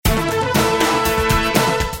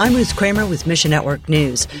I'm Ruth Kramer with Mission Network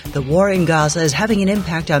News. The war in Gaza is having an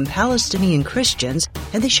impact on Palestinian Christians,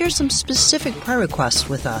 and they share some specific prayer requests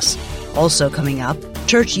with us. Also coming up,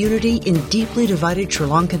 church unity in deeply divided Sri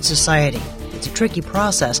Lankan society. It's a tricky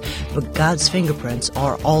process, but God's fingerprints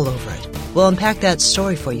are all over it. We'll unpack that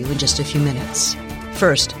story for you in just a few minutes.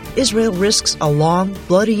 First, Israel risks a long,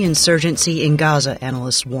 bloody insurgency in Gaza,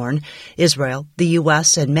 analysts warn. Israel, the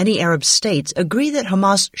U.S., and many Arab states agree that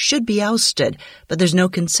Hamas should be ousted, but there's no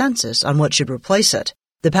consensus on what should replace it.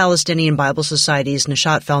 The Palestinian Bible Society's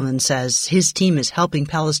Nishat Feldman says his team is helping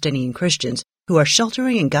Palestinian Christians who are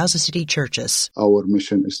sheltering in Gaza City churches. Our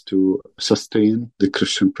mission is to sustain the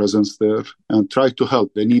Christian presence there and try to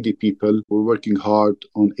help the needy people. We're working hard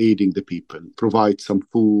on aiding the people, provide some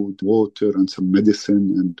food, water, and some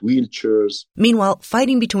medicine and wheelchairs. Meanwhile,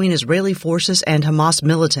 fighting between Israeli forces and Hamas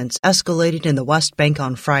militants escalated in the West Bank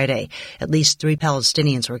on Friday. At least 3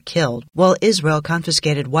 Palestinians were killed, while Israel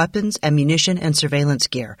confiscated weapons, ammunition, and surveillance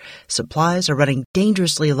gear. Supplies are running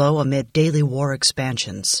dangerously low amid daily war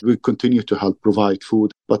expansions. We continue to help provide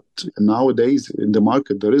food, but nowadays in the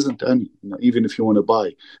market there isn't any. Even if you want to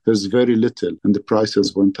buy, there's very little, and the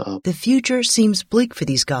prices went up. The future seems bleak for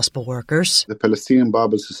these gospel workers. The Palestinian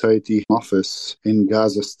Bible Society office in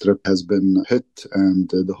Gaza Strip has been hit,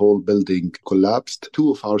 and the whole building collapsed.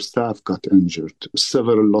 2 of our staff got injured.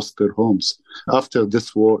 Several lost their homes. After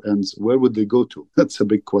this war ends, where would they go to? That's a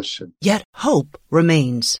big question. Yet hope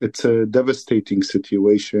remains. It's a devastating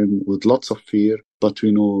situation with lots of fear, but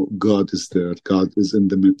we know God is there. God is in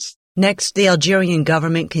the midst. Next, the Algerian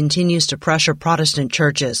government continues to pressure Protestant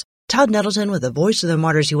churches. Todd Nettleton with the Voice of the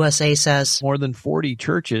Martyrs USA says, more than 40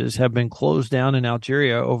 churches have been closed down in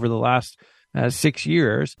Algeria over the last 6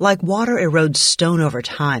 years. Like water erodes stone over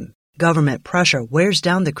time, government pressure wears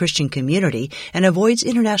down the Christian community and avoids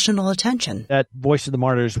international attention. At Voice of the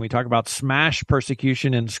Martyrs, we talk about smash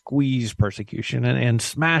persecution and squeeze persecution. And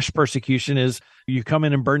smash persecution is you come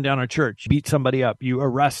in and burn down a church, beat somebody up, you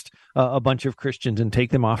arrest a bunch of Christians and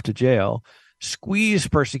take them off to jail. Squeeze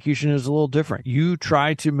persecution is a little different. You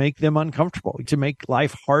try to make them uncomfortable, to make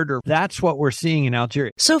life harder. That's what we're seeing in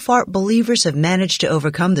Algeria. So far, believers have managed to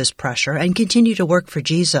overcome this pressure and continue to work for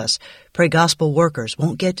Jesus. Pray gospel workers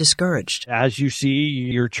won't get discouraged. As you see,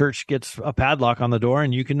 your church gets a padlock on the door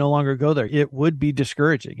and you can no longer go there. It would be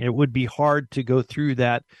discouraging. It would be hard to go through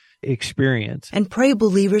that experience. And pray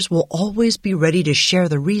believers will always be ready to share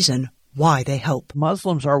the reason why they hope.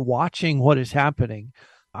 Muslims are watching what is happening.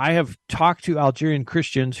 I have talked to Algerian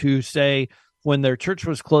Christians who say when their church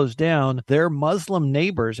was closed down, their Muslim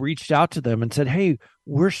neighbors reached out to them and said, hey,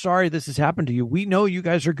 we're sorry this has happened to you. We know you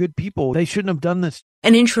guys are good people. They shouldn't have done this.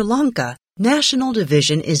 And in Sri Lanka, national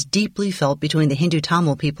division is deeply felt between the Hindu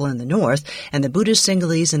Tamil people in the north and the Buddhist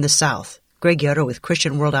Sinhalese in the south. Greg Yoder with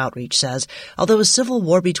Christian World Outreach says, although a civil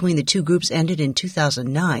war between the two groups ended in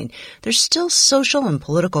 2009, there's still social and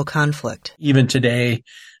political conflict. Even today,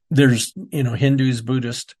 there's, Hindus,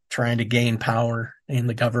 Buddhists trying to gain power in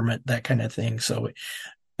the government, that kind of thing. So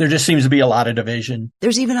there just seems to be a lot of division.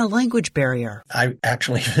 There's even a language barrier. I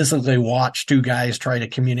actually physically watched 2 guys try to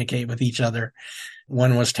communicate with each other.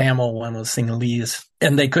 One was Tamil, one was Sinhalese,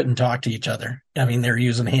 and they couldn't talk to each other. I mean, they're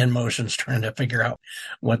using hand motions trying to figure out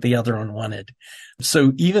what the other one wanted.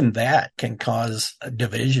 So even that can cause a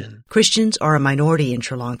division. Christians are a minority in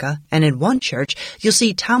Sri Lanka, and in one church, you'll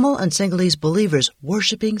see Tamil and Sinhalese believers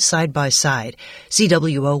worshiping side by side.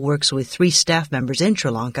 CWO works with 3 staff members in Sri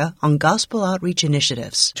Lanka on gospel outreach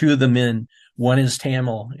initiatives. 2 of the men, one is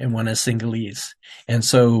Tamil and one is Sinhalese. And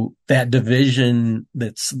so that division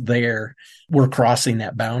that's there, we're crossing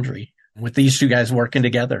that boundary with these 2 guys working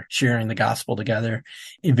together, sharing the gospel together,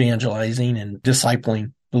 evangelizing and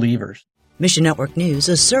discipling believers. Mission Network News,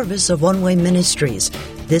 a service of One Way Ministries.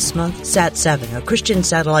 This month, Sat7, a Christian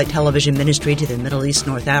satellite television ministry to the Middle East,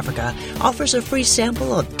 North Africa, offers a free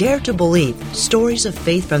sample of Dare to Believe, Stories of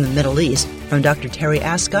Faith from the Middle East, from Dr. Terry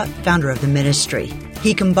Ascott, founder of the ministry.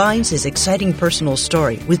 He combines his exciting personal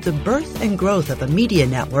story with the birth and growth of a media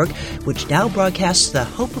network which now broadcasts the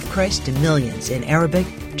hope of Christ to millions in Arabic,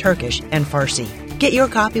 Turkish, and Farsi. Get your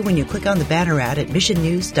copy when you click on the banner ad at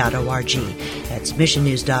missionnews.org. That's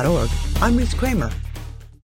missionnews.org. I'm Ruth Kramer.